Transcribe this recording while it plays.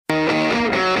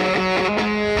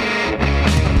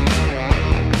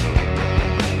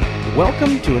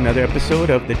Welcome to another episode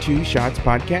of the Two Shots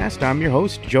Podcast. I'm your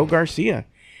host, Joe Garcia.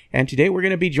 And today we're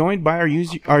going to be joined by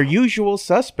our usual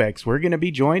suspects. We're going to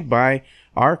be joined by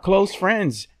our close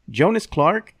friends, Jonas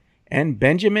Clark and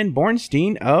Benjamin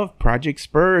Bornstein of Project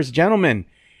Spurs. Gentlemen,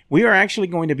 we are actually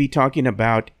going to be talking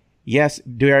about, yes,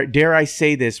 dare I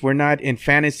say this, we're not in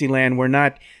fantasy land. We're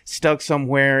not stuck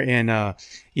somewhere in a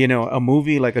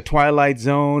movie like a Twilight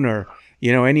Zone or,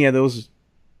 any of those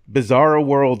bizarro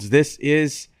worlds. This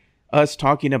is us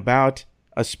talking about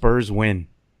a Spurs win.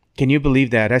 Can you believe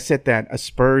that? I said that, a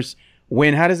Spurs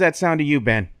win. How does that sound to you,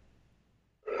 Ben?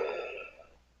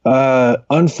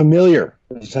 Unfamiliar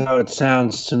is how it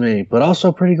sounds to me, but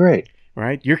also pretty great.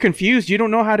 Right? You're confused. You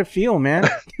don't know how to feel, man.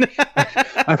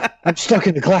 I'm stuck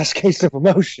in a glass case of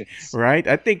emotions. Right?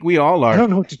 I think we all are. I don't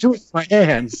know what to do with my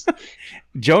hands.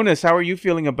 Jonas, how are you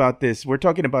feeling about this? We're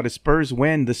talking about a Spurs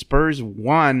win. The Spurs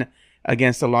won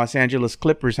against the Los Angeles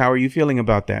Clippers. How are you feeling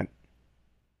about that?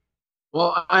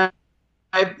 Well, I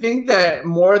think that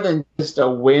more than just a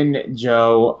win,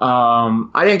 Joe,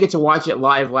 I didn't get to watch it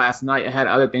live last night. I had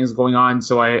other things going on,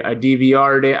 so I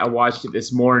DVR'd it. I watched it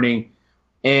this morning,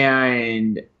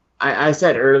 and I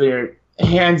said earlier,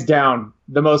 hands down,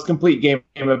 the most complete game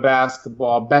of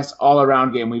basketball, best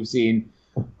all-around game we've seen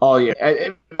all year.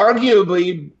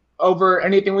 Arguably over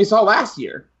anything we saw last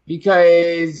year,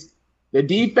 because the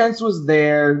defense was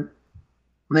there.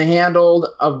 They handled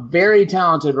a very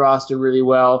talented roster really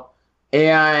well.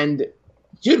 And,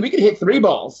 dude, we could hit three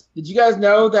balls. Did you guys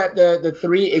know that the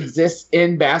three exists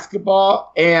in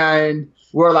basketball and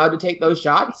we're allowed to take those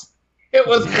shots? It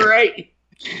was great.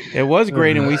 It was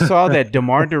great, and we saw that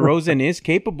DeMar DeRozan is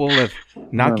capable of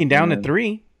knocking down a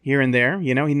three here and there.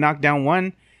 He knocked down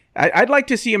one. I'd like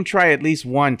to see him try at least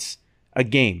once a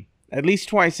game, at least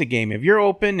twice a game. If you're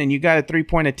open and you got a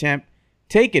three-point attempt,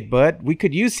 take it, bud. We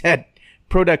could use that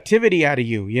productivity out of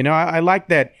you. I like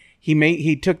that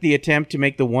he took the attempt to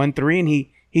make the 1-3 and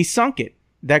he sunk it.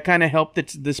 That kind of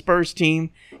helped the Spurs team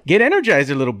get energized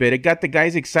a little bit. It got the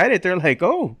guys excited. They're like,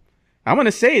 oh, I'm going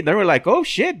to say it. They were like, oh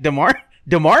shit, DeMar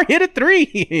hit a three,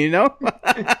 It's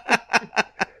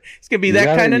going to be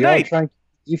that kind of night. Trying to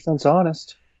keep defense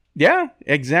honest. Yeah,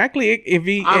 exactly.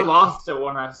 I lost it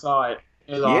when I saw it.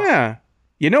 Yeah.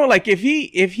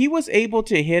 If he was able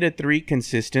to hit a three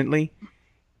consistently,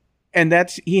 and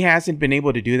he hasn't been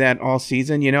able to do that all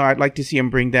season, I'd like to see him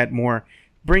bring that to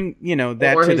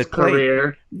the career.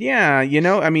 plate. Yeah,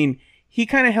 he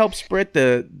kind of helps spread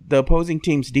the opposing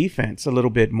team's defense a little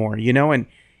bit more, and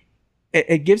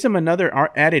it gives him another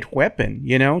added weapon,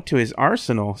 to his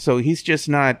arsenal. So he's just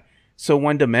not so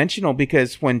one-dimensional,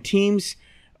 because when teams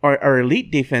or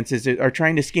elite defenses are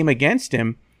trying to scheme against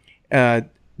him, the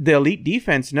elite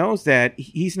defense knows that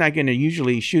he's not going to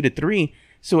usually shoot a three.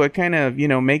 So it kind of,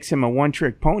 makes him a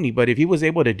one-trick pony. But if he was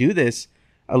able to do this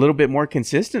a little bit more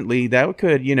consistently, that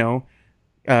could,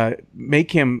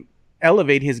 make him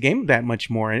elevate his game that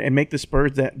much more and make the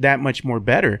Spurs that much more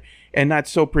better and not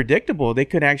so predictable. They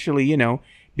could actually,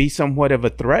 be somewhat of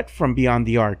a threat from beyond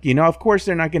the arc. Of course,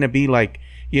 they're not going to be like,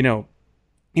 in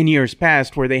years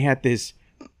past where they had this,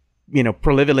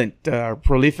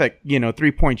 prolific,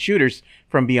 three-point shooters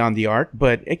from beyond the arc.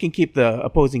 But it can keep the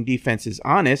opposing defenses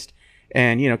honest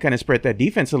and, kind of spread that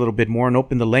defense a little bit more and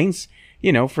open the lanes,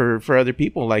 for other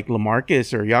people like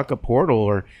LaMarcus or Jakob Poeltl,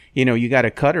 or, you got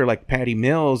a cutter like Patty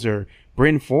Mills or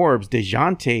Bryn Forbes,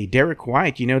 DeJounte, Derek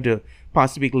White, to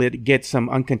possibly get some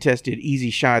uncontested easy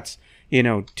shots,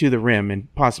 to the rim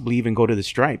and possibly even go to the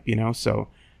stripe, So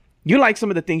you like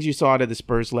some of the things you saw out of the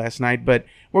Spurs last night, but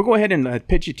we'll go ahead and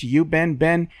pitch it to you, Ben.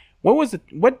 Ben,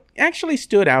 what actually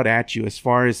stood out at you as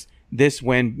far as this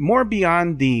win, more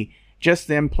beyond just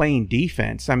them playing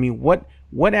defense? I mean,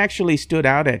 what actually stood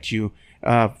out at you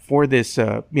for this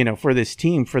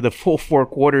team for the full four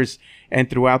quarters and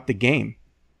throughout the game?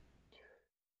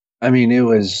 I mean, it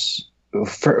was,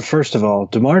 first of all,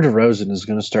 DeMar DeRozan is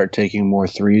going to start taking more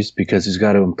threes because he's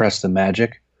got to impress the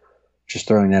Magic. Just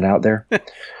throwing that out there.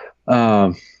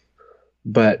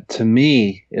 But to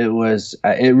me, it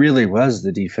really was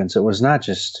the defense. It was not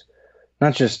just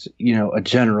a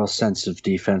general sense of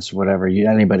defense, whatever.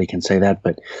 Anybody can say that,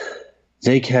 but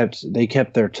they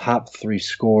kept their top three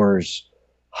scorers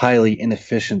highly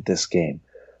inefficient this game.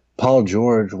 Paul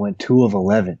George went 2 of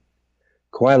 11.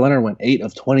 Kawhi Leonard went 8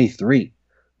 of 23.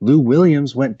 Lou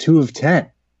Williams went 2 of 10.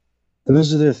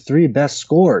 Those are their three best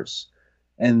scorers,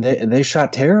 and they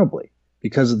shot terribly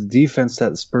because of the defense that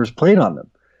the Spurs played on them.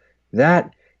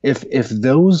 That if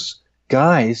those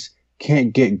guys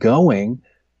can't get going,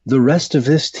 the rest of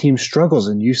this team struggles,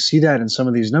 and you see that in some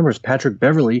of these numbers. Patrick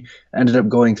Beverley ended up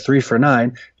going 3 for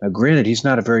 9. Now, granted, he's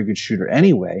not a very good shooter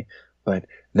anyway, but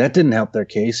that didn't help their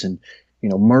case. And,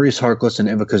 Maurice Harkless and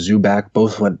Ivica Zubac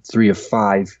both went 3 of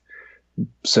 5.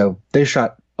 So they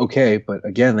shot okay, but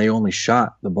again, they only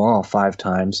shot the ball 5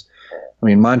 times. I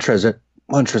mean, Montrezl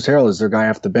Harrell is their guy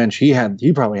off the bench. He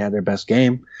probably had their best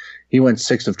game. He went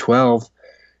 6 of 12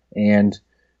 and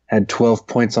had 12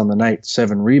 points on the night,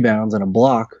 7 rebounds and a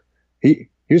block. He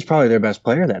was probably their best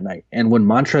player that night. And when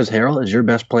Montrezl Harrell is your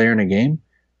best player in a game,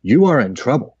 you are in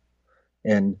trouble.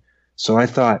 And so I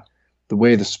thought the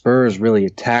way the Spurs really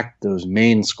attacked those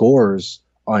main scorers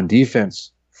on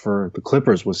defense for the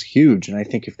Clippers was huge. And I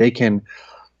think if they can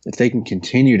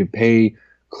continue to pay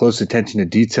close attention to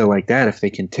detail like that, if they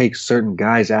can take certain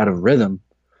guys out of rhythm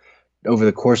over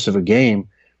the course of a game,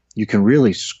 you can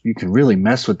really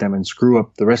mess with them and screw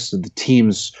up the rest of the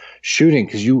team's shooting,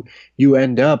 because you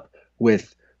end up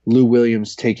with Lou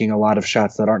Williams taking a lot of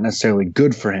shots that aren't necessarily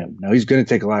good for him. Now, he's going to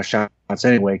take a lot of shots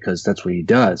anyway because that's what he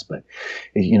does. But,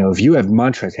 if you have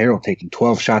Montrezl Harrell taking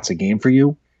 12 shots a game for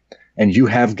you, and you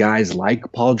have guys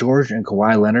like Paul George and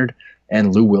Kawhi Leonard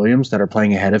and Lou Williams that are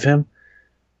playing ahead of him,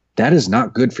 that is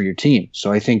not good for your team.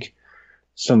 So I think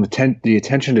the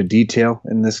attention to detail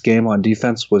in this game on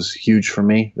defense was huge for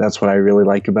me. That's what I really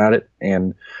like about it.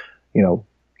 And,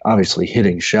 obviously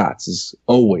hitting shots is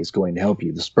always going to help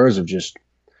you. The Spurs have just,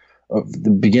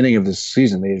 the beginning of this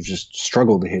season, they've just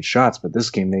struggled to hit shots. But this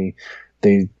game,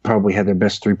 they probably had their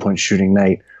best 3-point shooting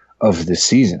night of the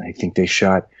season. I think they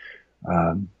shot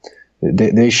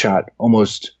they shot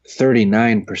almost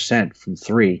 39% from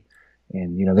 3.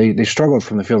 And, they struggled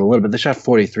from the field a little bit. They shot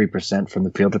 43% from the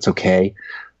field. That's okay.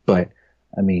 But,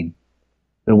 I mean,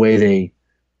 the way they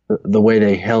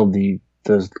held the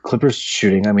Clippers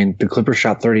shooting, I mean, the Clippers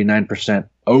shot 39%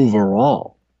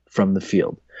 overall from the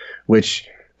field, which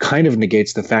kind of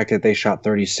negates the fact that they shot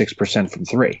 36% from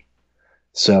 3.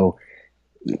 So,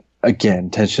 again,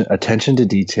 attention to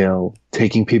detail,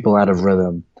 taking people out of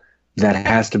rhythm, that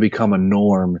has to become a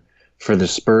norm for the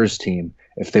Spurs team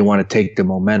if they want to take the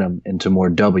momentum into more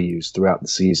W's throughout the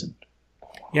season.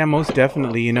 Yeah, most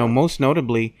definitely. Most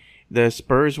notably, the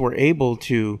Spurs were able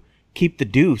to keep the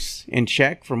Deuce in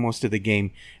check for most of the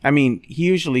game. I mean, he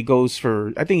usually goes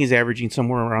for, I think he's averaging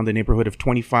somewhere around the neighborhood of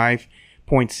 25.6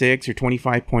 or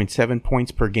 25.7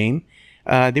 points per game.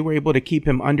 They were able to keep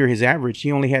him under his average.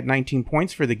 He only had 19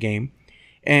 points for the game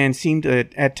and seemed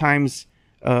at times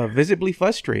visibly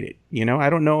frustrated. I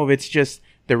don't know if it's just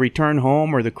the return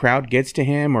home or the crowd gets to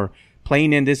him or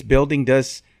playing in this building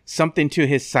does something to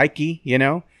his psyche,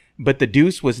 but the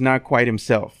Deuce was not quite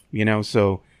himself,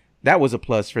 so that was a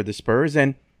plus for the Spurs.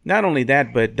 And not only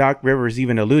that, but Doc Rivers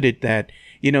even alluded that,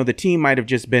 the team might have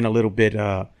just been a little bit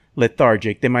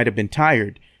lethargic. They might have been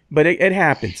tired, but it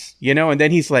happens, and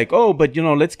then he's like, oh, but,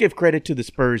 let's give credit to the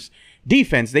Spurs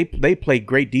defense. They played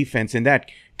great defense, and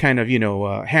that kind of,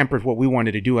 hampered what we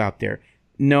wanted to do out there.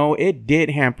 No, it did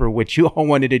hamper what you all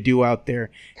wanted to do out there.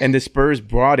 And the Spurs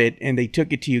brought it, and they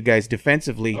took it to you guys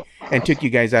defensively and took you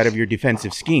guys out of your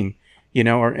defensive scheme,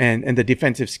 and the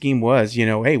defensive scheme was,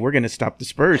 hey, we're going to stop the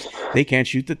Spurs. They can't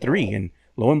shoot the 3. And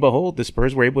lo and behold, the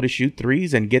Spurs were able to shoot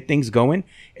 3s and get things going.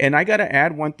 And I got to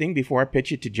add one thing before I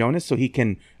pitch it to Jonas so he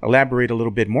can elaborate a little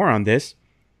bit more on this.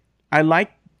 I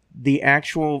like the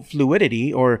actual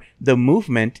fluidity or the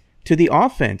movement to the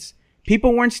offense.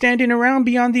 People weren't standing around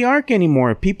beyond the arc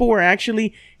anymore. People were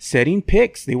actually setting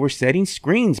picks. They were setting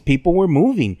screens. People were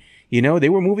moving. They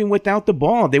were moving without the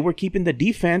ball. They were keeping the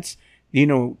defense,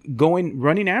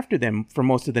 running after them for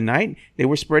most of the night. They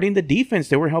were spreading the defense.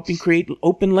 They were helping create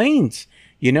open lanes.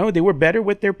 They were better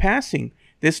with their passing.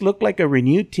 This looked like a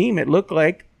renewed team. It looked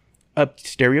like a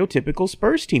stereotypical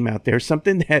Spurs team out there,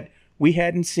 something that we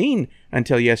hadn't seen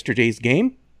until yesterday's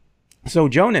game. So,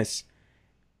 Jonas,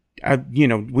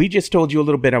 we just told you a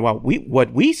little bit about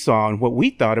what we saw and what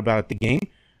we thought about the game.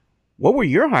 What were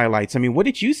your highlights? I mean, what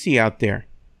did you see out there?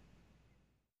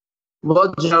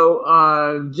 Well,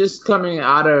 Joe, just coming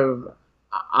out of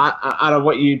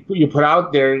what you put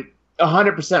out there,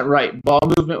 100% right. Ball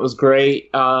movement was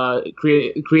great.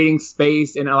 Creating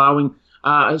space and allowing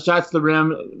shots to the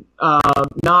rim.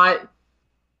 Not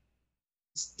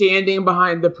standing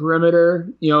behind the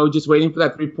perimeter, just waiting for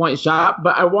that 3-point shot.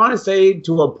 But I want to say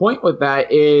to a point with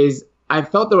that is I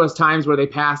felt there was times where they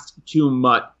passed too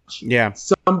much. Yeah.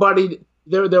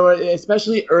 There were,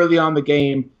 especially early on the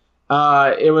game,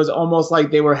 it was almost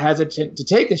like they were hesitant to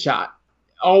take a shot.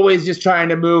 Always just trying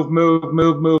to move,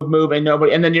 and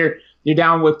nobody. And then you're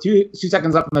down with two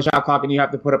seconds left on the shot clock, and you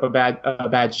have to put up a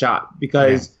bad shot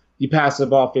because you pass the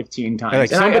ball 15 times.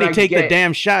 Like, somebody take the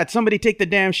damn shot. Somebody take the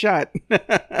damn shot.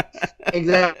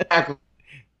 Exactly.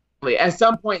 At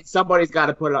some point, somebody's got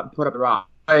to put up the rock.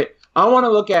 But I want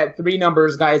to look at three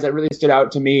numbers, guys, that really stood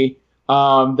out to me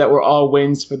that were all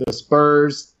wins for the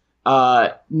Spurs.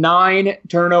 9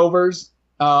 turnovers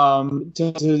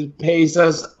to pace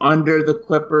us under the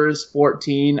Clippers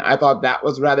 14. I thought that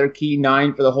was rather key.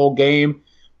 9 for the whole game.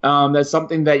 That's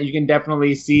something that you can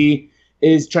definitely see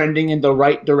is trending in the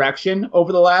right direction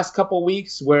over the last couple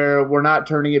weeks, where we're not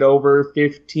turning it over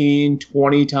 15,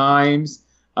 20 times.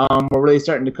 We're really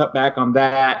starting to cut back on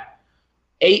that.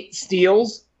 8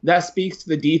 steals. That speaks to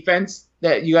the defense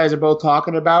that you guys are both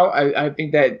talking about. I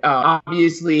think that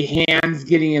obviously hands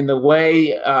getting in the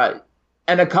way.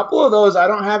 And a couple of those, I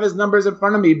don't have his numbers in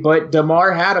front of me, but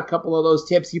DeMar had a couple of those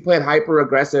tips. He played hyper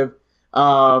aggressive.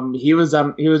 He was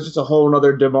just a whole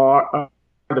nother DeMar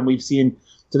than we've seen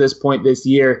to this point this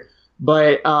year.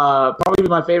 But probably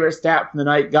my favorite stat from the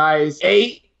night, guys.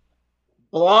 8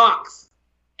 blocks.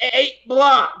 8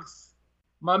 blocks.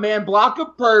 My man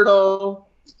Blockapurtle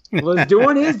was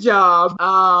doing his job.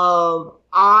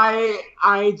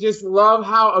 I just love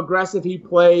how aggressive he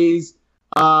plays.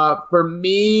 For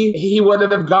me, he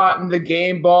wouldn't have gotten the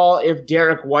game ball if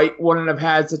Derek White wouldn't have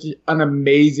had such an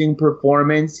amazing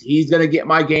performance. He's going to get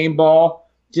my game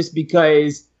ball just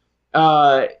because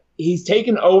he's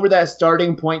taken over that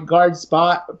starting point guard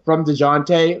spot from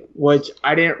DeJounte, which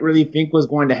I didn't really think was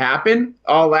going to happen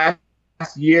all last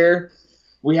year.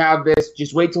 We have this,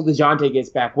 just wait till DeJounte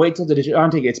gets back. Wait till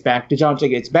DeJounte gets back. DeJounte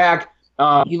gets back.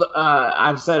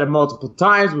 I've said it multiple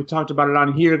times. We've talked about it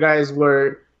on here, guys,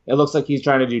 where it looks like he's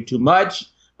trying to do too much.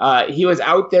 He was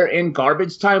out there in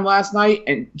garbage time last night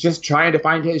and just trying to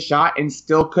find his shot and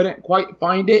still couldn't quite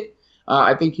find it.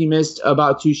 I think he missed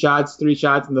about 3 shots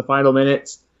in the final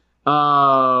minutes.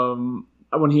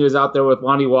 When he was out there with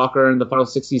Lonnie Walker in the final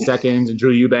 60 seconds and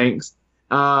Drew Eubanks.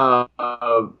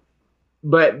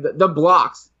 But the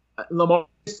blocks, Lamar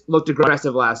looked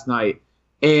aggressive last night,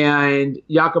 and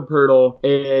Jakob Poeltl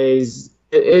is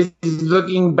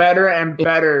looking better and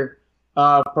better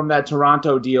from that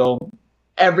Toronto deal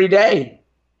every day,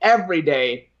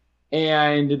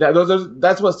 and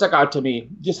that's what stuck out to me.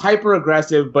 Just hyper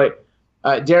aggressive, but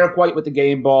Derek White with the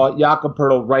game ball, Jakob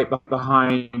Poeltl right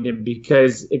behind him,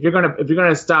 because if you're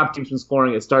gonna stop teams from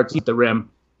scoring, it starts at the rim,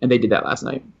 and they did that last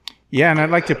night. Yeah, and I'd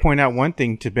like to point out one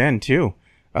thing to Ben, too.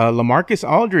 LaMarcus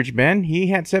Aldridge, Ben, he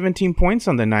had 17 points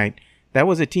on the night. That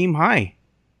was a team high.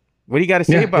 What do you got to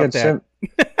say about that?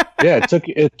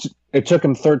 It took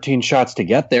him 13 shots to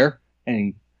get there.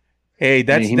 And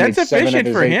that's efficient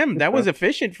for him. That was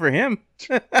efficient for him.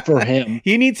 For him.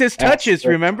 He needs his touches,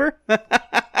 remember?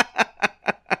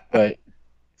 But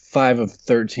 5 of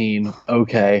 13,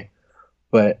 okay.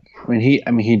 But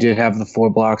he did have the 4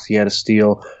 blocks. He had a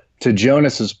steal. To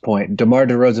Jonas's point, DeMar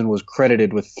DeRozan was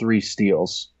credited with 3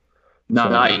 steals.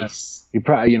 Nice. He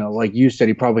probably, like you said,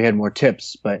 he probably had more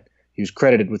tips, but he was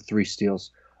credited with 3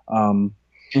 steals. And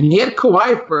he had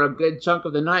Kawhi for a good chunk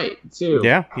of the night too.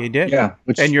 Yeah, he did. Yeah,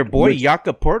 and your boy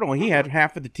Jakob Poeltl, he had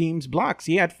half of the team's blocks.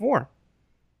 He had 4.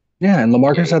 Yeah, and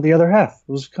LaMarcus had the other half.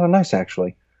 It was kind of nice,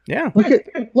 actually. Yeah. Look at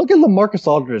LaMarcus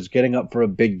Aldridge getting up for a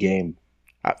big game.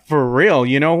 For real,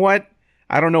 you know what?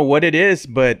 I don't know what it is,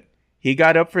 but he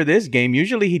got up for this game.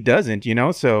 Usually he doesn't,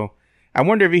 so I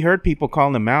wonder if he heard people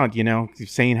calling him out,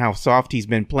 saying how soft he's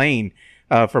been playing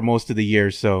for most of the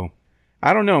year. So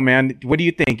I don't know, man. What do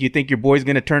you think? You think your boy's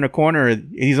going to turn a corner, or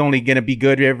he's only going to be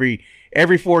good every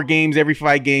 4 games, every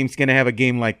 5 games, going to have a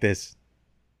game like this?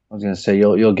 I was going to say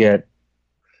you'll get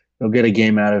a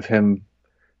game out of him.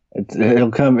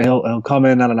 He'll come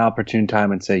in at an opportune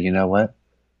time and say, you know what,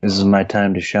 this is my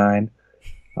time to shine.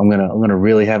 I'm gonna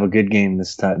really have a good game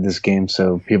this game,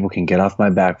 so people can get off my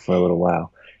back for a little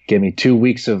while. Give me 2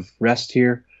 weeks of rest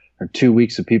here, or 2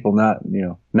 weeks of people not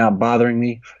bothering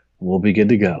me. We'll be good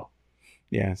to go.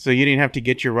 Yeah. So you didn't have to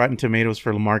get your Rotten Tomatoes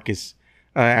for LaMarcus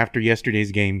after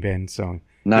yesterday's game, Ben. So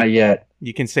not yet.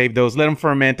 You can save those. Let them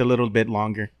ferment a little bit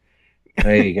longer.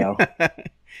 There you go. Get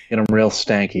them real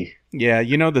stanky. Yeah,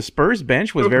 the Spurs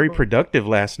bench was very productive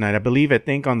last night. I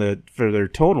think for their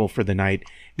total for the night,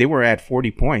 they were at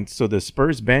 40 points. So the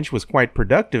Spurs bench was quite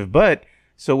productive, but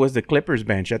so was the Clippers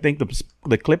bench. I think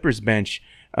the Clippers bench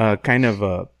kind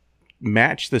of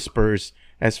matched the Spurs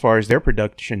as far as their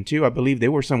production too. I believe they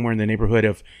were somewhere in the neighborhood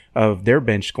of their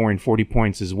bench scoring 40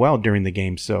 points as well during the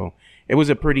game. So it was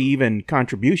a pretty even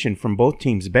contribution from both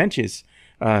teams' benches.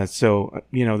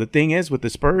 The thing is with the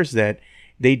Spurs that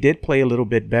they did play a little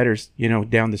bit better,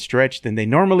 down the stretch than they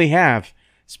normally have.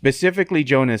 Specifically,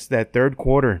 Jonas, that third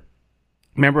quarter.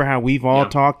 Remember how we've all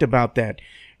talked about that?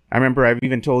 I remember I've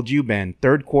even told you, Ben,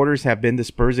 third quarters have been the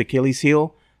Spurs' Achilles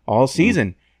heel all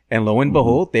season. And lo and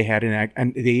behold, they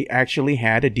actually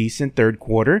had a decent third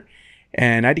quarter.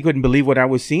 And I couldn't believe what I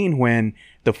was seeing when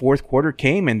the fourth quarter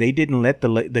came and they didn't let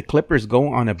the Clippers go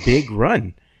on a big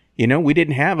run. You know, we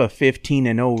didn't have a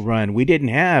 15-0 run. We didn't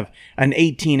have an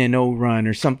 18-0 run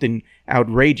or something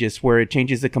outrageous where it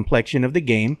changes the complexion of the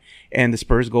game and the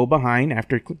Spurs go behind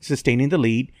after sustaining the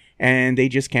lead and they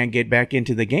just can't get back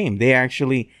into the game. They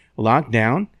actually locked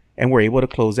down and were able to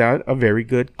close out a very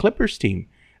good Clippers team.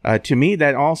 To me,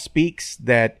 that all speaks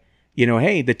that, you know,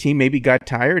 hey, the team maybe got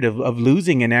tired of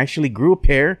losing and actually grew a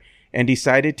pair and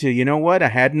decided to, you know what, I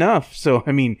had enough. So,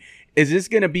 I mean, is this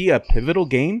going to be a pivotal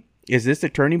game? Is this a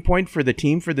turning point for the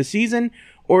team for the season?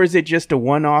 Or is it just a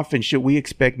one-off and should we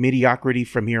expect mediocrity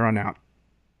from here on out?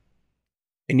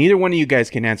 And neither one of you guys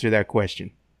can answer that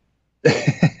question.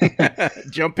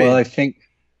 Jump in. Well, I think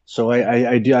so.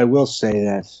 I will say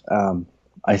that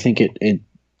I think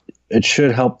it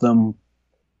should help them.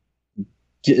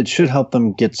 It should help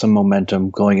them get some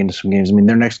momentum going into some games. I mean,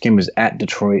 their next game is at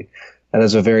Detroit. That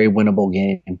is a very winnable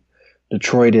game.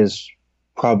 Detroit is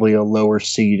probably a lower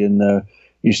seed in the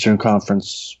Eastern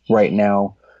Conference right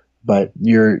now, but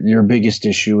your biggest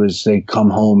issue is they come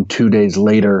home 2 days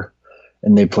later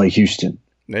and they play Houston.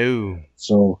 No.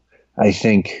 So I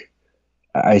think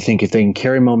if they can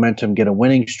carry momentum, get a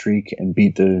winning streak, and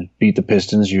beat the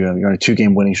Pistons, you're on a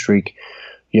 2-game winning streak.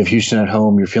 You have Houston at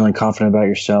home. You're feeling confident about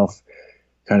yourself.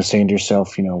 Kind of saying to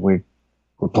yourself, you know, we're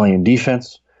playing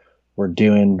defense. We're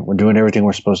doing everything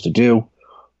we're supposed to do.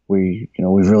 We've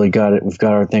really got it. We've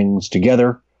got our things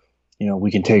together. You know,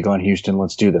 we can take on Houston.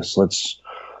 Let's do this. Let's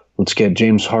get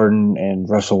James Harden and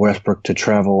Russell Westbrook to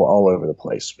travel all over the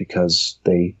place because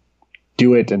they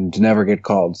do it and never get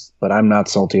called. But I'm not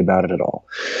salty about it at all.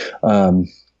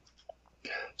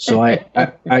 So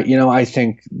I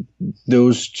think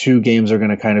those 2 games are going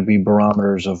to kind of be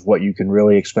barometers of what you can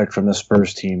really expect from the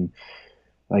Spurs team.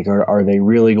 Like, are they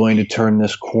really going to turn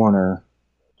this corner,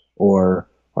 or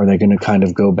are they going to kind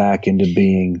of go back into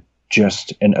being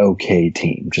just an okay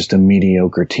team, just a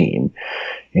mediocre team?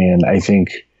 And I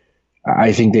think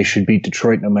they should beat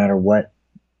Detroit no matter what,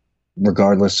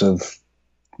 regardless of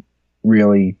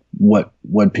really what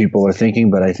people are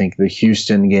thinking. But I think the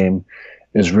Houston game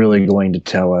is really going to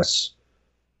tell us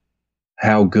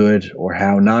how good or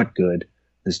how not good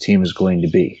this team is going to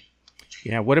be.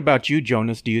 Yeah. What about you,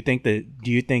 Jonas? Do you think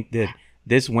that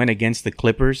this win against the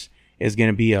Clippers is going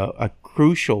to be a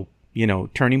crucial, you know,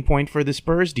 turning point for the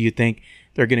Spurs? Do you think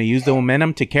they're going to use the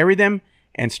momentum to carry them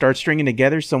and start stringing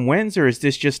together some wins, or is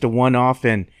this just a one-off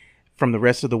and from the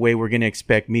rest of the way we're going to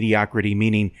expect mediocrity,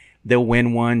 meaning they'll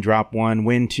win 1, drop 1,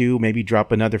 win 2, maybe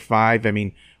drop another 5? I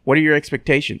mean, what are your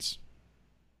expectations?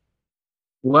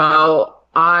 Well,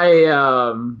 I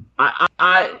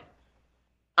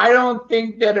don't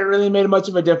think that it really made much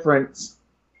of a difference,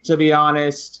 to be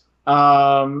honest.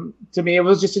 To me, it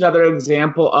was just another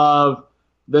example of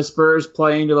the Spurs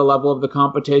playing to the level of the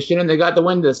competition, and they got the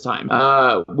win this time.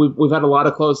 We've had a lot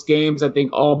of close games. I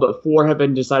think all but 4 have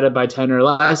been decided by 10 or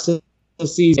less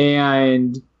this season,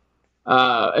 and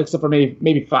except for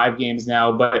maybe 5 games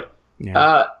now. But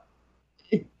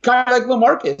kind of like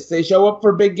LaMarcus, they show up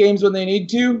for big games when they need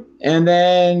to, and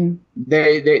then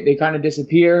they kind of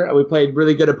disappear. We played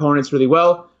really good opponents really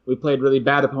well. We played really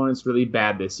bad opponents really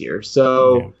bad this year.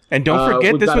 So, and don't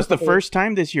forget, this was the first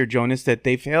time this year, Jonas, that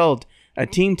they've held a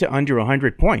team to under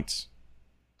 100 points.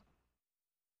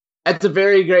 That's a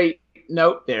very great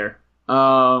note there,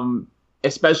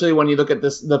 especially when you look at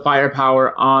the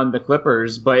firepower on the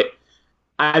Clippers. But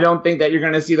I don't think that you're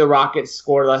going to see the Rockets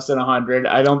score less than 100.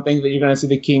 I don't think that you're going to see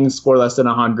the Kings score less than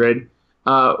 100.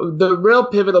 The real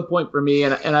pivotal point for me,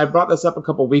 and I brought this up a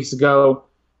couple weeks ago,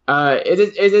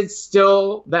 is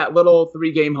still that little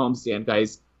 3-game homestand,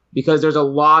 guys, because there's a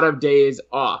lot of days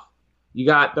off. You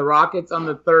got the Rockets on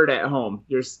the 3rd at home.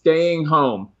 You're staying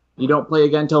home. You don't play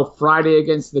again until Friday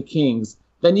against the Kings.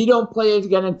 Then you don't play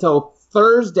again until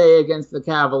Thursday against the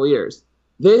Cavaliers.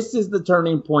 This is the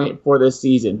turning point for this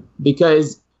season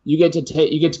because you get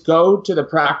to go to the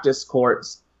practice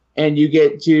courts and you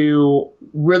get to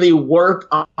really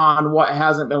work on what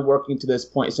hasn't been working to this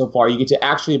point so far. You get to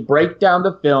actually break down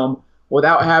the film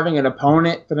without having an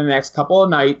opponent for the next couple of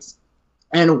nights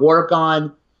and work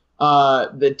on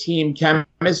the team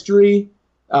chemistry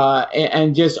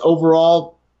and just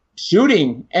overall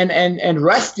shooting and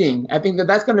resting. I think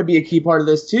that's going to be a key part of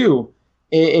this too.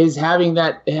 Is having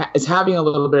a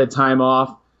little bit of time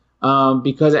off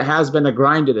because it has been a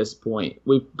grind to this point.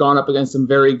 We've gone up against some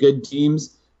very good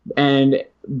teams, and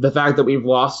the fact that we've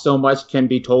lost so much can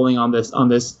be tolling on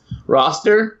this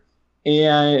roster,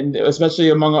 and especially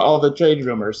among all the trade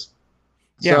rumors.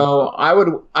 Yeah. So I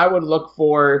would look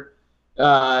for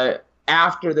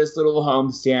after this little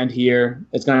homestand here.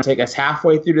 It's going to take us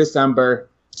halfway through December.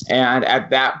 And at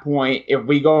that point, if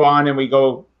we go on and we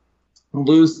go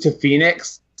lose to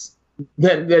Phoenix,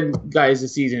 then guys, the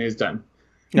season is done.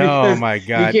 Oh my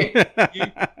God!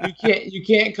 You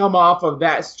can't come off of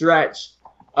that stretch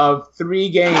of 3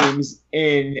 games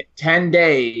in 10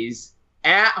 days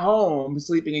at home,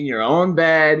 sleeping in your own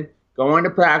bed, going to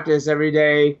practice every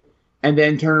day, and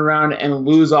then turn around and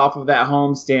lose off of that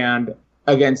homestand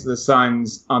against the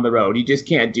Suns on the road. You just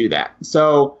can't do that.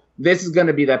 So this is going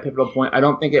to be that pivotal point. I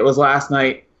don't think it was last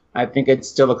night. I think it's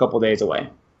still a couple days away.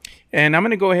 And I'm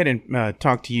going to go ahead and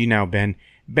talk to you now, Ben.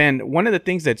 Ben, one of the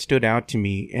things that stood out to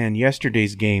me in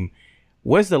yesterday's game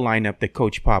was the lineup that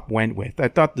Coach Pop went with. I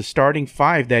thought the starting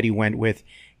 5 that he went with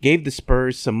gave the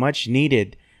Spurs some much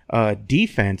needed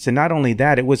defense. And not only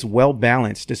that, it was well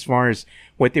balanced as far as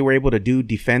what they were able to do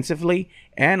defensively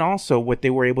and also what they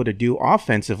were able to do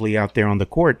offensively out there on the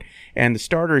court. And the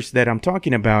starters that I'm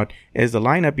talking about as the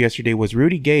lineup yesterday was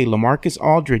Rudy Gay, LaMarcus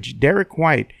Aldridge, Derek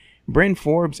White, Bryn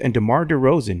Forbes, and DeMar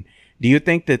DeRozan. Do you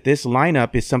think that this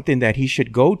lineup is something that he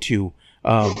should go to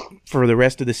for the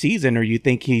rest of the season, or you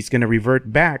think he's going to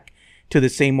revert back to the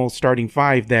same old starting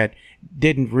 5 that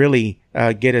didn't really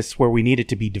get us where we needed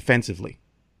to be defensively?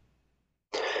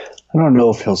 I don't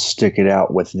know if he'll stick it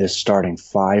out with this starting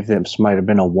 5. This might have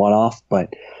been a one-off,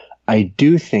 but I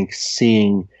do think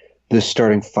seeing this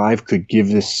starting 5 could give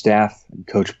this staff and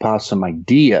Coach Pop some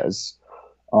ideas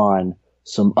on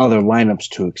some other lineups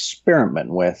to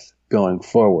experiment with going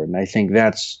forward. And I think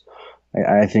that's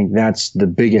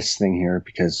the biggest thing here,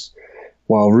 because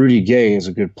while Rudy Gay is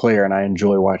a good player and I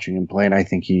enjoy watching him play, and I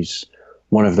think he's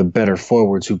one of the better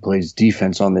forwards who plays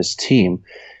defense on this team,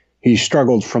 he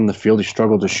struggled from the field. He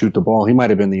struggled to shoot the ball. He might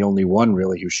have been the only one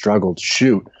really who struggled to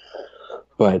shoot,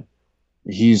 but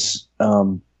he's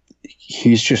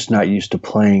just not used to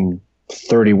playing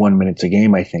 31 minutes a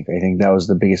game. I think that was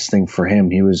the biggest thing for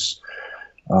him. He was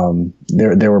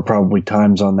there were probably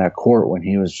times on that court when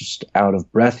he was just out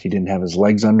of breath. He didn't have his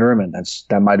legs under him, and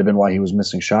that might have been why he was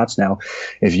missing shots. Now,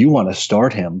 if you want to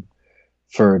start him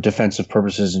for defensive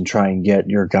purposes and try and get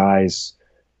your guys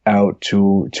out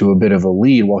to a bit of a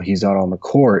lead while he's out on the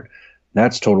court,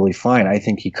 that's totally fine. I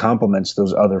think he complements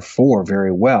those other 4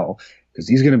 very well, because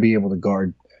he's going to be able to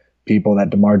guard people that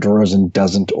DeMar DeRozan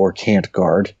doesn't or can't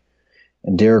guard.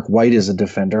 And Derek White is a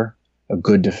defender, a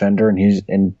good defender,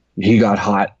 and he got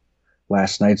hot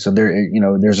last night. So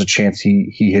there's a chance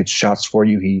he hits shots for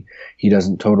you. He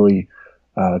doesn't totally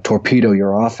torpedo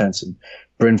your offense. And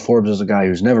Bryn Forbes is a guy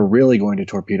who's never really going to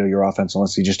torpedo your offense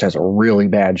unless he just has a really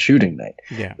bad shooting night.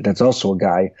 Yeah. But that's also a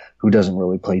guy who doesn't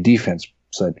really play defense.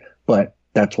 But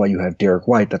that's why you have Derek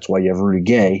White. That's why you have Rudy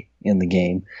Gay in the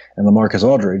game. And LaMarcus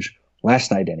Aldridge,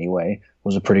 last night anyway,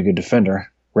 was a pretty good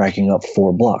defender, racking up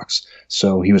 4 blocks.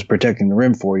 So he was protecting the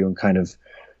rim for you and kind of,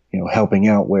 helping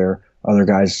out where other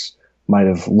guys might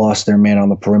have lost their man on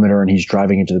the perimeter and he's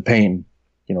driving into the paint.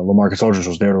 LaMarcus Aldridge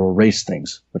was there to erase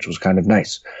things, which was kind of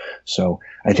nice. So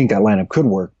I think that lineup could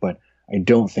work, but I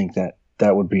don't think that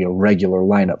would be a regular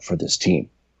lineup for this team.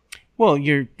 Well,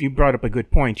 you brought up a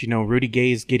good point. Rudy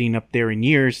Gay is getting up there in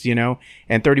years,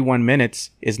 and 31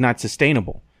 minutes is not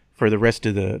sustainable for the rest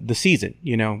of the season,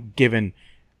 given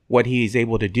what he's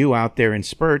able to do out there in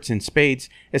spurts and spades,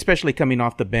 especially coming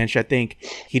off the bench. I think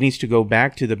he needs to go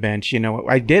back to the bench.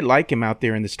 I did like him out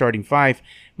there in the starting 5,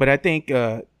 but I think,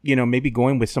 maybe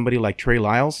going with somebody like Trey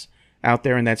Lyles out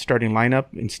there in that starting lineup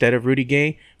instead of Rudy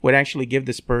Gay would actually give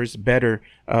the Spurs a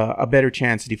better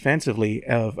chance defensively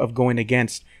of going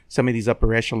against some of these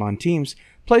upper echelon teams.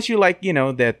 Plus,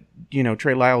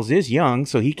 Trey Lyles is young,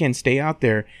 so he can stay out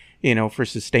there, for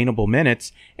sustainable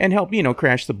minutes and help,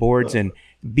 crash the boards and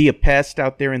be a pest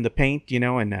out there in the paint,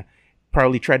 and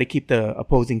probably try to keep the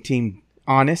opposing team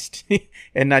honest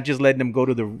and not just letting them go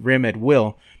to the rim at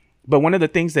will. But one of the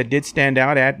things that did stand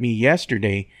out at me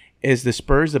yesterday is the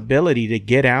Spurs' ability to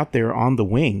get out there on the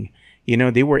wing.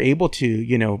 They were able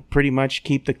to, pretty much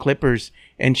keep the Clippers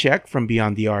in check from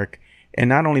beyond the arc. And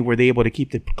not only were they able to keep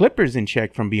the Clippers in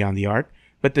check from beyond the arc,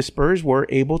 but the Spurs were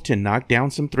able to knock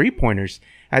down some 3-pointers.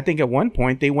 I think at one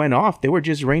point they went off. They were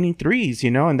just raining threes,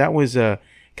 and that was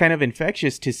kind of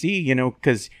infectious to see,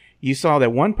 because you saw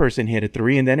that one person hit a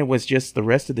 3, and then it was just the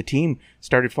rest of the team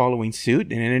started following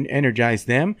suit and energized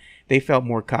them. They felt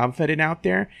more confident out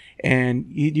there, and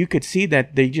you could see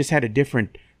that they just had a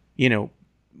different,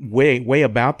 way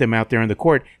about them out there on the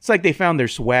court. It's like they found their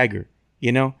swagger,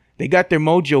 They got their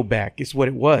mojo back is what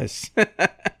it was.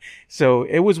 So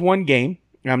it was one game.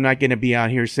 I'm not going to be out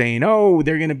here saying, oh,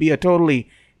 they're going to be a totally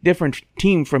different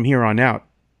team from here on out.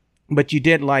 But you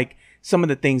did like some of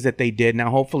the things that they did.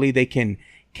 Now, hopefully they can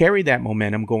carry that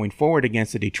momentum going forward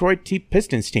against the Detroit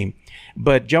Pistons team.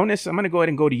 But Jonas, I'm going to go ahead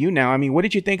and go to you now. I mean, what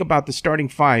did you think about the starting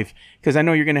five? Because I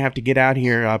know you're going to have to get out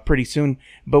here pretty soon.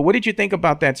 But what did you think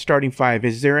about that starting five?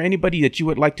 Is there anybody that you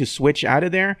would like to switch out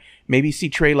of there? Maybe see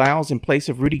Trey Lyles in place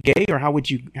of Rudy Gay, or how would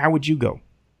you go?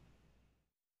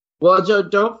 Well, Joe,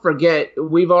 don't forget,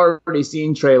 we've already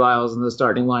seen Trey Lyles in the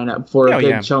starting lineup for a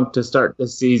good chunk to start the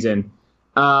season.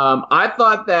 I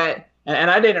thought that, and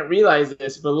I didn't realize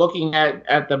this, but looking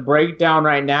at the breakdown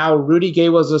right now, Rudy Gay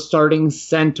was a starting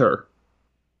center.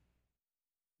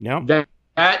 No, that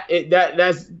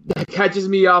catches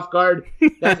me off guard.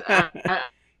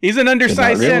 He's an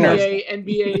undersized center.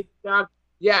 NBA.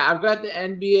 Yeah, I've got the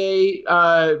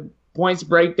NBA points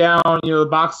breakdown, the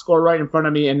box score right in front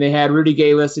of me, and they had Rudy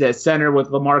Gay listed as center with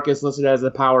LaMarcus listed as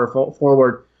the power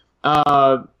forward.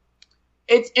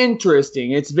 It's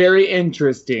interesting. It's very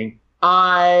interesting.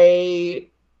 I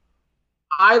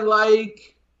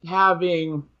like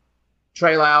having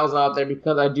Trey Lyles out there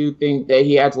because I do think that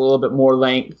he adds a little bit more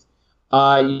length.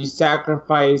 You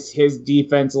sacrifice his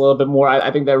defense a little bit more. I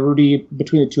think that Rudy,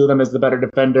 between the two of them, is the better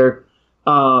defender.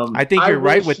 I think you're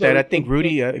right with that. I think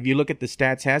Rudy, if you look at the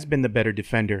stats, has been the better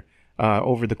defender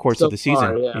over the course of the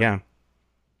season. Yeah.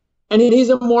 And he's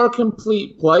a more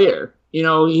complete player.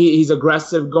 He's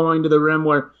aggressive going to the rim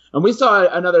and we saw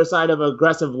another side of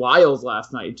aggressive Lyles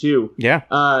last night too. Yeah.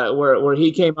 Where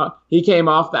he came off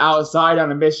the outside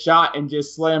on a missed shot and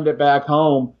just slammed it back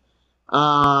home.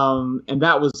 And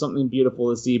that was something beautiful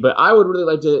to see. But I would really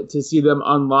like to see them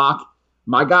unlock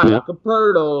my guy, Jakob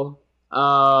Poeltl.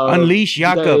 Unleash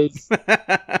Jakob.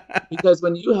 Because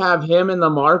when you have him and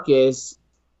LaMarcus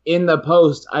in the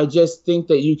post, I just think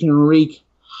that you can wreak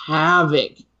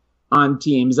havoc on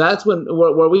teams. That's where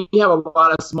we have a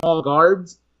lot of small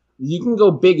guards. You can go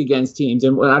big against teams,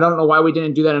 and I don't know why we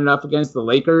didn't do that enough against the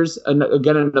Lakers. And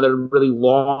again, another really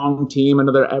long team,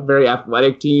 another very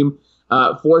athletic team,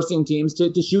 forcing teams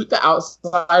to shoot the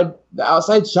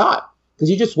outside shot because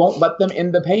you just won't let them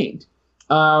in the paint.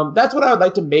 That's what I would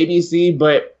like to maybe see,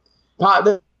 but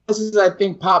this is, I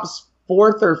think, Pop's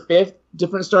fourth or fifth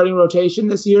different starting rotation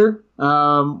this year.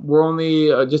 We're only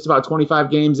just about 25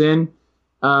 games in.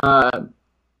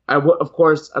 Of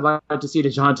course, I'd like to see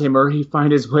DeJounte Murray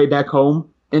find his way back home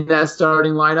in that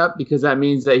starting lineup because that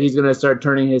means that he's going to start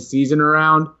turning his season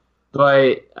around.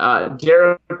 But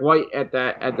Derek White at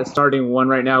the starting one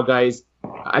right now, guys,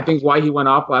 I think why he went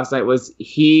off last night was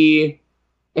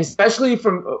especially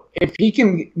if he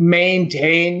can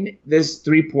maintain this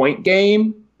 3-point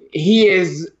game, he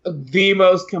is the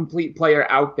most complete player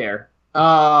out there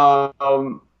that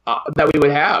we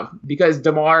would have because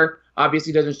DeMar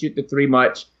obviously doesn't shoot the three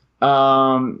much.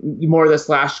 More of the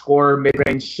slash scorer,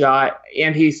 mid-range shot,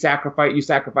 and you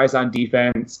sacrifice on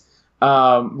defense.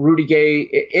 Rudy Gay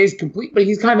is complete, but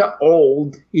he's kind of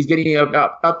old. He's getting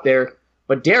up there.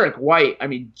 But Derek White, I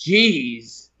mean,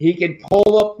 geez, he could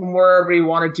pull up from wherever he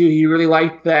wanted to. He really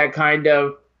liked that kind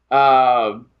of,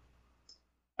 I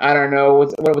don't know,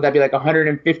 what would that be, like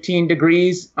 115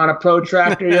 degrees on a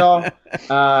protractor, y'all?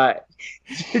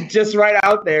 Just right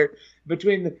out there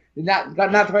between not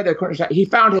quite the corner shot. He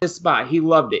found his spot. He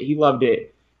loved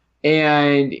it.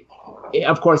 And,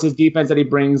 of course, his defense that he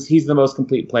brings, he's the most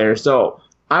complete player. So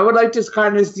I would like to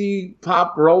kind of see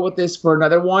Pop roll with this for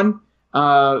another one.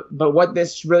 But what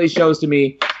this really shows to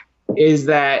me is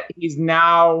that he's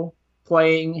now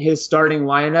playing his starting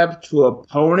lineup to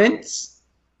opponents.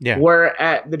 Yeah. Where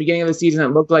at the beginning of the season,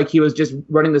 it looked like he was just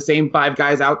running the same 5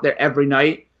 guys out there every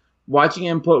night. Watching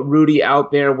him put Rudy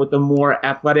out there with a more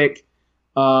athletic,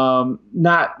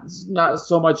 not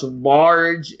so much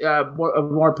large,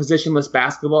 more positionless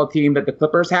basketball team that the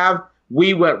Clippers have.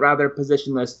 We went rather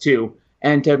positionless too.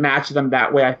 And to match them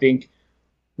that way, I think,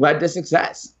 led to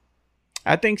success.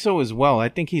 I think so as well. I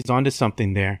think he's onto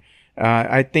something there.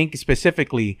 I think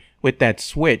specifically with that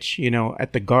switch,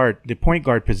 at the point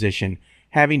guard position,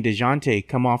 having DeJounte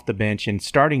come off the bench and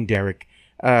starting Derek,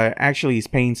 actually is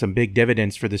paying some big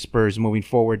dividends for the Spurs moving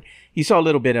forward. You saw a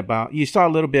little bit about,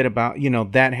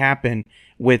 that happen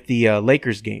with the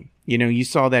Lakers game. You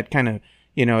saw that kind of,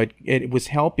 it was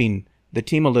helping the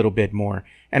team a little bit more.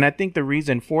 And I think the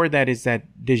reason for that is that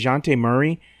DeJounte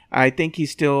Murray, I think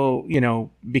he's still,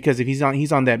 because if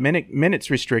he's on that minutes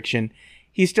restriction,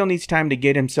 he still needs time to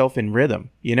get himself in rhythm.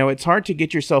 It's hard to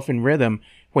get yourself in rhythm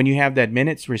when you have that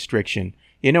minutes restriction.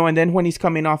 And then when he's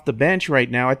coming off the bench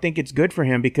right now, I think it's good for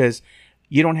him because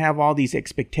you don't have all these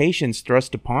expectations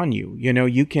thrust upon you.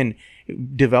 You can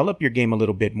develop your game a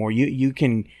little bit more. You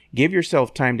can give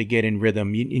yourself time to get in rhythm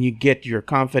and you get your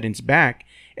confidence back.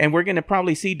 And we're going to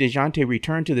probably see DeJounte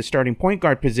return to the starting point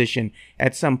guard position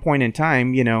at some point in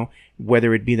time,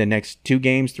 whether it be the next 2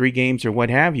 games, 3 games, or what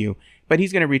have you. But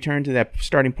he's going to return to that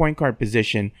starting point guard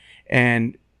position.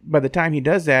 And by the time he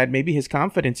does that, maybe his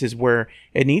confidence is where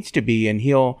it needs to be, and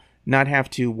he'll not have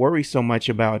to worry so much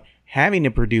about having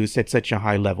to produce at such a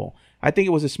high level. I think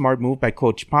it was a smart move by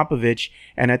Coach Popovich,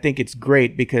 and I think it's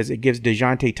great because it gives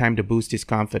DeJounte time to boost his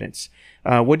confidence.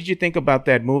 What did you think about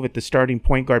that move at the starting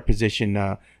point guard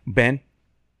position, Ben?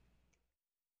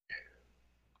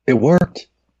 It worked.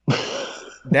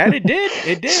 That it did.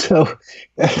 It did. So,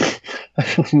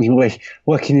 I mean, wait,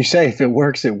 what can you say? If it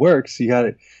works, it works. You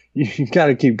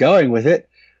gotta keep going with it.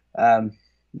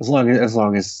 As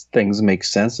long as things make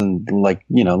sense and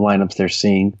lineups they're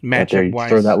seeing that they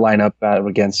throw that lineup out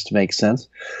against makes sense.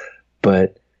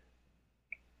 But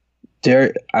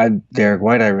Derek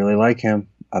White, I really like him.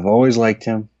 I've always liked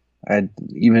him.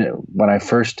 Even when I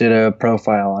first did a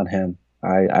profile on him,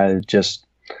 I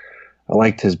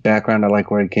liked his background. I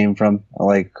like where he came from.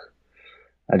 I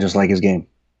just like his game,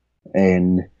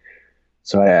 and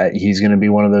so he's going to be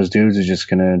one of those dudes who's just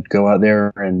going to go out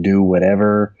there and do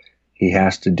whatever he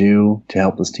has to do to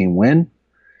help this team win.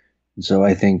 So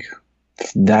I think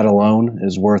that alone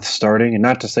is worth starting. And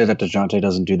not to say that DeJounte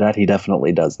doesn't do that. He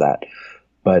definitely does that.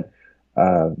 But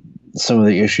some of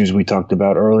the issues we talked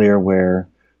about earlier where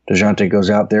DeJounte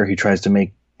goes out there, he tries to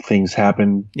make things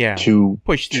happen too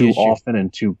often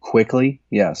and too quickly.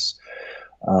 Yes.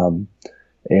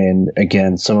 And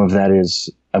again, some of that is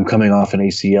I'm coming off an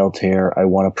ACL tear. I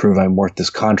want to prove I'm worth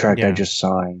this contract I just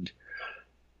signed.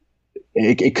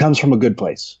 It comes from a good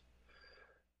place.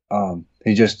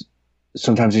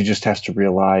 Sometimes he just has to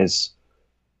realize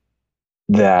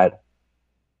that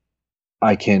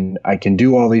I can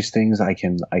do all these things. I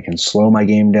can slow my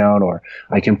game down, or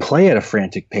I can play at a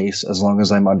frantic pace as long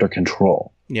as I'm under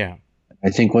control. Yeah. I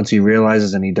think once he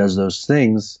realizes and he does those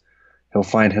things, he'll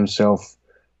find himself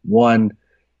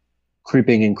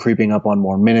creeping up on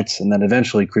more minutes, and then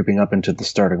eventually creeping up into the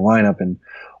starting lineup. And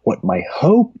what my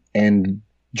hope and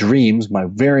dreams, my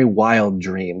very wild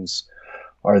dreams,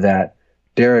 are that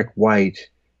Derek White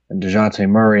and DeJounte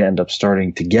Murray end up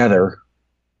starting together,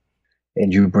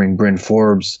 and you bring Bryn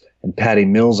Forbes and Patty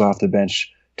Mills off the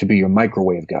bench to be your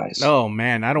microwave guys. Oh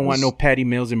man, I don't want no Patty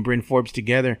Mills and Bryn Forbes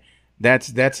together. That's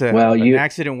an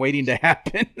accident waiting to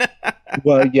happen.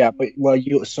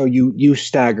 You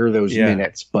stagger those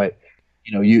minutes, but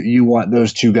you want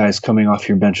those two guys coming off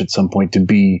your bench at some point to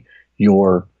be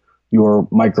your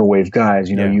microwave guys.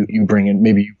 You bring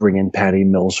in Patty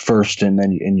Mills first, and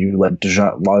then you let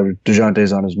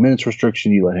DeJounte's on his minutes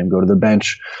restriction. You let him go to the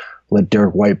bench, let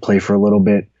Derek White play for a little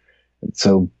bit.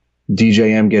 So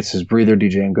DJM gets his breather.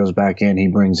 DJM goes back in. He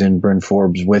brings in Bryn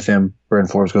Forbes with him. Bryn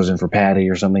Forbes goes in for Patty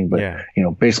or something. But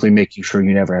basically making sure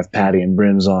you never have Patty and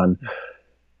Bryn on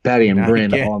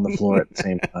the floor at the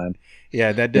same time.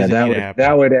 Yeah, that doesn't need to happen.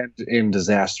 That would end in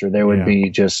disaster. There would be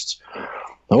just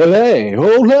ole,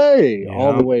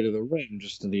 all the way to the rim,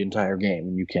 just to the entire game,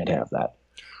 and you can't have that.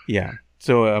 Yeah.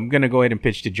 So I'm going to go ahead and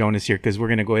pitch to Jonas here because we're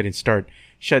going to go ahead and start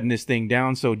shutting this thing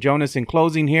down. So Jonas, in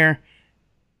closing here,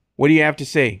 what do you have to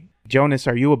say? Jonas,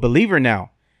 are you a believer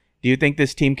now? Do you think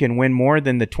this team can win more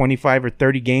than the 25 or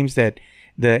 30 games that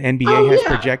the NBA has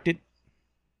projected?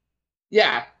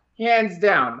 Yeah, hands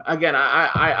down. Again,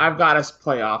 I've got us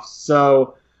playoffs.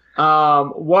 So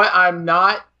what I'm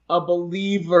not a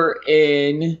believer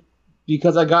in,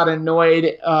 because I got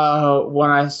annoyed when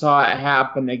I saw it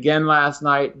happen again last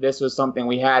night. This was something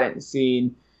we hadn't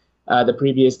seen the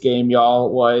previous game,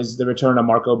 y'all, was the return of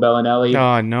Marco Bellinelli.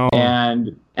 Oh, no.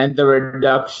 And the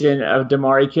reduction of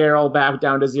DeMarre Carroll back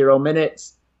down to 0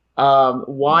 minutes.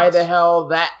 Why the hell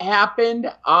that happened,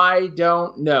 I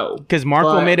don't know. Because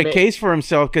Marco made a case for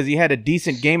himself because he had a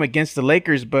decent game against the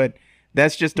Lakers, but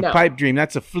that's just a pipe dream.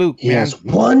 That's a fluke, he has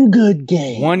one good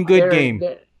game. Game.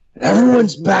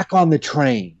 Everyone's back on the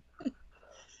train.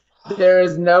 There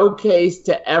is no case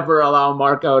to ever allow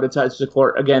Marco to touch the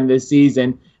court again this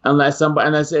season unless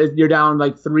you're down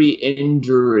like 3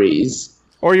 injuries.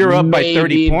 Or you're up by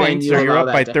 30 points, or you're up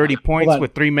by 30 points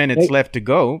with 3 minutes left to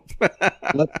go.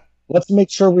 Let's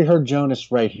make sure we heard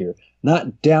Jonas right here.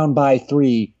 Not down by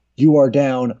 3, you are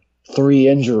down 3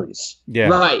 injuries. Yeah.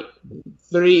 Right.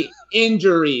 3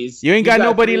 injuries. You ain't got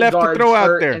nobody left to throw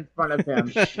out there in front of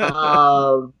him.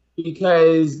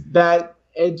 Because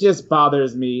it just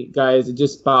bothers me, guys. It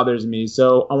just bothers me.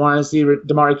 So I want to see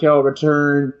DeMarre Carroll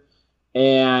return.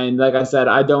 And like I said,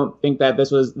 I don't think that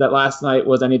last night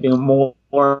was anything more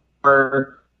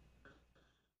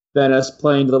than us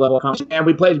playing to the level of competition. And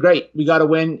we played great. We got a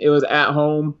win. It was at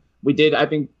home. We did, I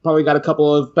think, probably got a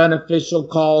couple of beneficial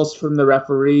calls from the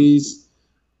referees.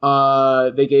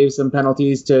 They gave some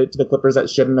penalties to the Clippers that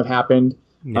shouldn't have happened.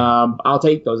 Yeah. I'll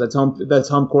take those. That's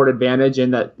home court advantage,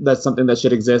 and that's something that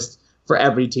should exist for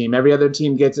every team. Every other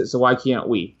team gets it, so why can't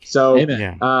we? So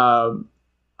I'm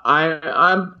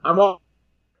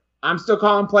still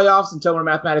calling playoffs until we're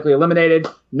mathematically eliminated.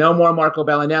 No more Marco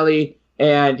Bellinelli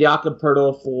and Jakob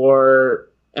Poeltl for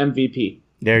MVP.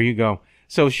 There you go.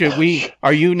 So should we?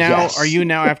 Are you now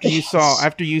after you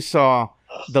saw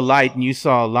the light and you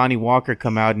saw Lonnie Walker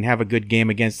come out and have a good game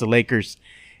against the Lakers?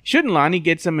 Shouldn't Lonnie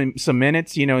get some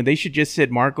minutes? You know, they should just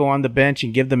sit Marco on the bench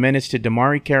and give the minutes to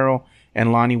DeMarre Carroll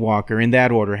and Lonnie Walker in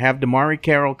that order. Have DeMarre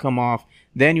Carroll come off,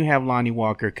 then you have Lonnie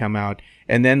Walker come out,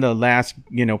 and then the last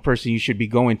person you should be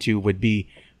going to would be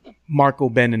Marco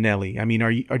Bellinelli. I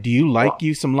mean, do you like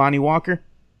some Lonnie Walker?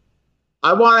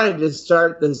 I wanted to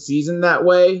start the season that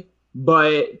way,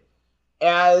 but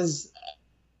as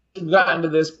we've gotten to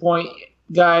this point,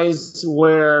 guys,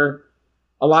 where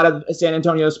a lot of San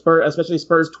Antonio Spurs, especially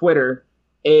Spurs Twitter,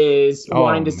 is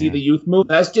wanting to see the youth move.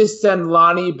 Let's just send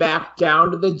Lonnie back down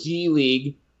to the G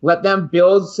League. Let them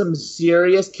build some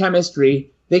serious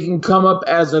chemistry. They can come up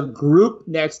as a group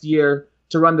next year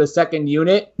to run the second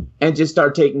unit and just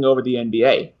start taking over the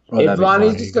NBA. If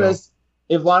Lonnie's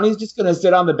just gonna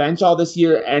sit on the bench all this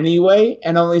year anyway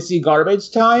and only see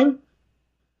garbage time,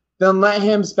 then let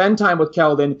him spend time with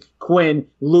Keldon, Quinn,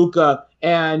 Luka,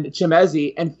 and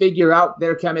Chimezie and figure out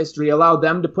their chemistry. Allow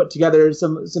them to put together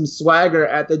some swagger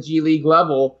at the G League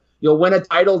level. You'll win a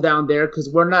title down there because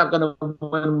we're not going to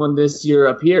win one this year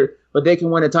up here, but they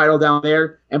can win a title down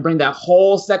there and bring that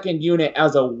whole second unit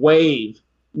as a wave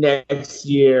next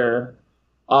year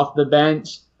off the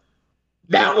bench.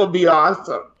 That would be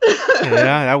awesome.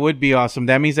 Yeah, that would be awesome.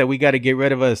 That means that we got to get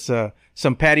rid of us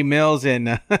some Patty Mills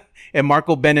and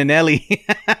Marco Bellinelli.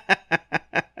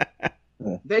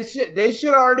 They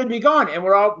should already be gone, and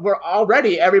we're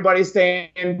already everybody's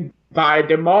saying bye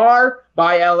DeMar,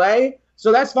 bye LA,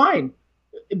 so that's fine.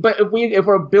 But if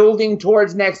we're building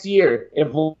towards next year, if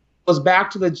it goes back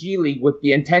to the G League with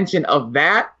the intention of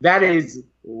that is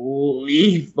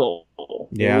lethal.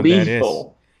 Yeah, lethal. That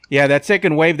is. Yeah, that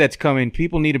second wave that's coming,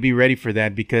 people need to be ready for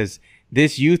that because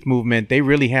this youth movement, they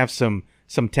really have some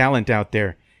talent out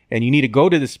there, and you need to go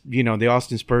to this, the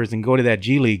Austin Spurs and go to that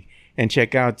G League and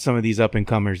check out some of these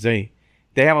up-and-comers. They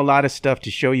have a lot of stuff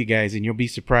to show you guys, and you'll be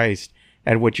surprised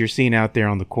at what you're seeing out there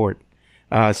on the court.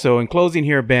 So in closing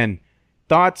here, Ben,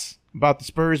 thoughts about the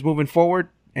Spurs moving forward?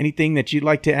 Anything that you'd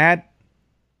like to add?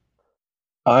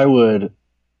 I would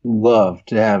love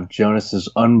to have Jonas's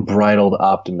unbridled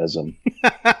optimism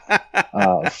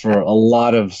for a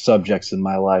lot of subjects in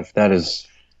my life. That is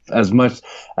as much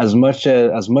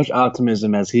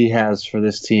optimism as he has for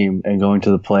this team and going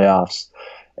to the playoffs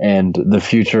and the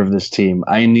future of this team.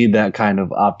 I need that kind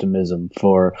of optimism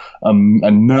for a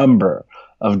number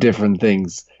of different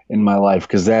things in my life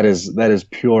because that is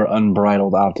pure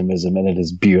unbridled optimism and it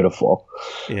is beautiful.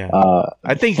 Yeah,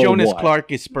 I think Jonas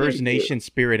Clark is Spurs Nation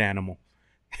spirit animal.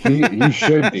 He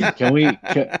should be. Can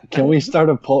we start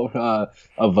a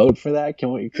vote for that?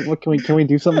 Can we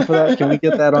do something for that? Can we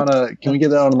get that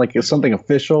on like something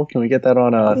official? Can we get that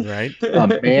on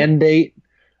a mandate?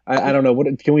 I don't know. What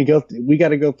can we go? We got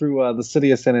to go through the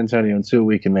city of San Antonio and see what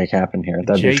we can make happen here.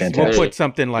 That'd be fantastic. We'll put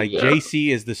something like JC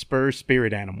is the Spurs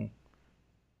spirit animal.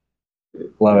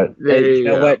 Love it. Hey, you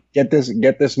know what? Get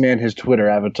this man his Twitter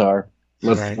avatar.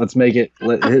 Let's make it.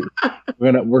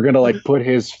 We're gonna like put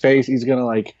his face. We're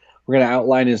gonna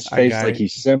outline his face like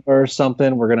he's Simba or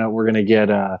something. We're gonna get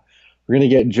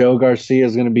Joe Garcia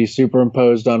is gonna be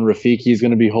superimposed on Rafiki. He's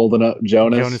gonna be holding up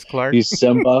Jonas Clark. He's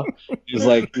Simba. he's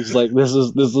like this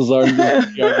is our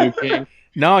new king.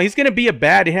 No, he's gonna be a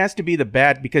bat. It has to be the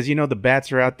bat because the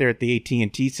bats are out there at the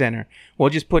AT&T Center. We'll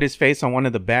just put his face on one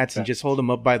of the bats and just hold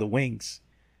him up by the wings.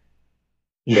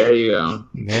 There you go.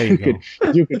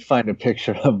 You could find a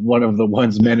picture of one of the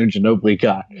ones Manu Ginobili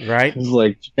got. Right. It's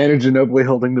like Manu Ginobili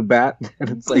holding the bat, and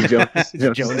it's like Jonas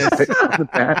on the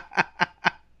bat.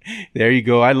 There you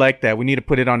go. I like that. We need to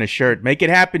put it on a shirt. Make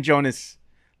it happen, Jonas.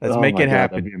 Let's make it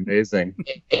happen. That'd be amazing.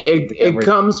 It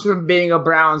comes from being a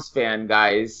Browns fan,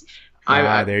 guys.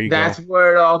 There you go. That's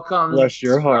where it all comes. Bless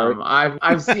your heart.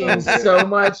 I've seen so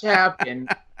much happen.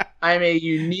 I'm a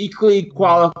uniquely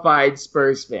qualified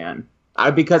Spurs fan.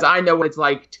 Because I know what it's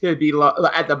like to be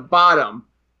at the bottom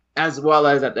as well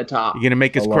as at the top. You're going to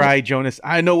make us cry, Jonas.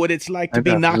 I know what it's like to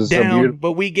be knocked down,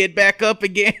 but we get back up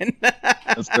again.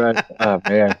 That's right. Oh,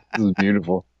 man. This is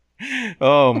beautiful.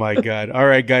 Oh, my God. All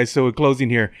right, guys. So we're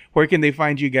closing here. Where can they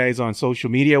find you guys on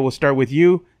social media? We'll start with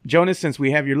you, Jonas, since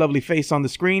we have your lovely face on the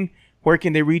screen. where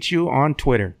can they reach you on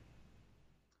Twitter?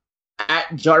 At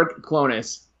Jark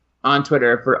Clonus on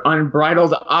Twitter for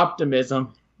unbridled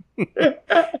optimism.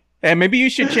 And maybe you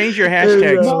should change your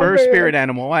hashtag Spurs Spirit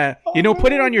Animal.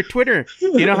 Put it on your Twitter.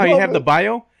 You know how you have the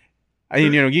bio?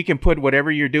 You can put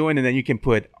whatever you're doing, and then you can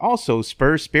put also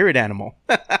Spurs Spirit Animal.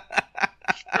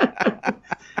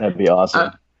 That'd be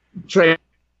awesome. Trademark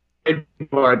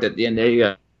at the end. There you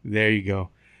go. There you go.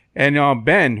 And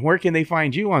Ben, where can they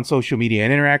find you on social media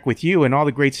and interact with you and all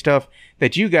the great stuff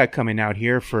that you got coming out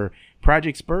here for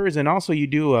Project Spurs? And also you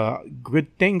do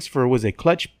good things for, was it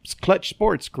Clutch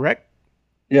Sports, correct?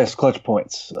 Yes, Clutch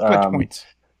Points. Clutch Points.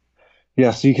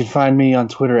 Yeah, so you can find me on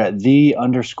Twitter at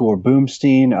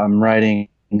 _Boomstein. I'm writing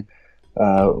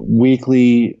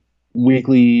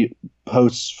weekly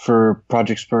posts for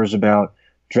Project Spurs about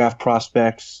draft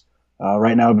prospects.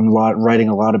 Right now, I've been writing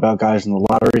a lot about guys in the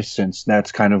lottery, since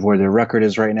that's kind of where their record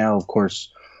is right now. Of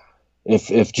course,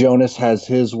 if Jonas has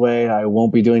his way, I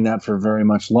won't be doing that for very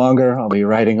much longer. I'll be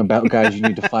writing about guys you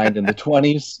need to find in the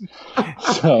 20s.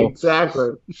 So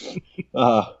exactly.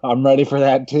 I'm ready for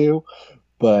that too.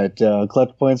 But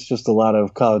Clutch Points, just a lot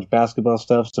of college basketball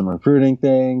stuff, some recruiting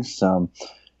things, some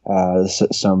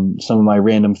of my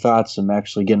random thoughts. I'm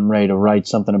actually getting ready to write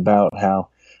something about how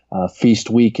Feast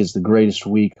Week is the greatest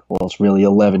week. Well, it's really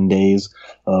 11 days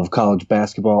of college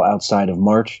basketball outside of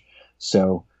March.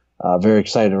 So very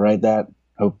excited to write that.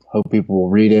 Hope people will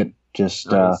read it.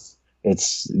 Nice.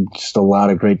 It's just a lot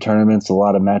of great tournaments, a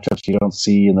lot of matchups you don't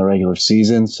see in the regular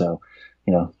season. So,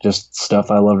 just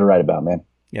stuff I love to write about, man.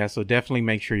 Yeah, so definitely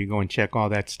make sure you go and check all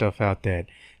that stuff out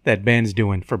that Ben's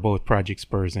doing for both Project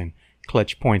Spurs and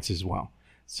Clutch Points as well.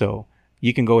 So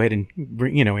you can go ahead and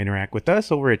interact with us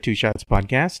over at Two Shots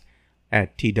Podcast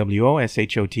at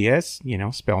TWOSHOTS,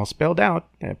 spelled out,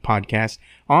 podcast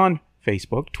on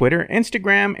Facebook, Twitter,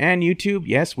 Instagram, and YouTube.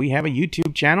 Yes, we have a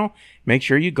YouTube channel. Make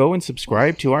sure you go and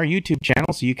subscribe to our YouTube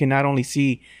channel so you can not only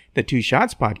see the Two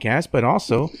Shots Podcast, but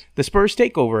also the Spurs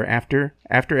Takeover after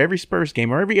every Spurs game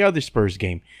or every other Spurs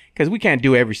game, because we can't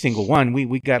do every single one.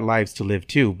 We got lives to live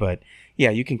too, but yeah,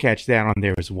 you can catch that on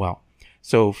there as well.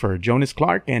 So for Jonas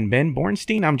Clark and Ben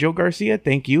Bornstein, I'm Joe Garcia.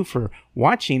 Thank you for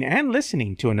watching and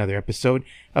listening to another episode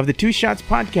of the Two Shots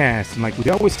Podcast. And like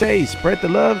we always say, spread the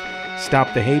love,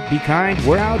 stop the hate, be kind.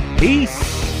 We're out.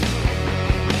 Peace.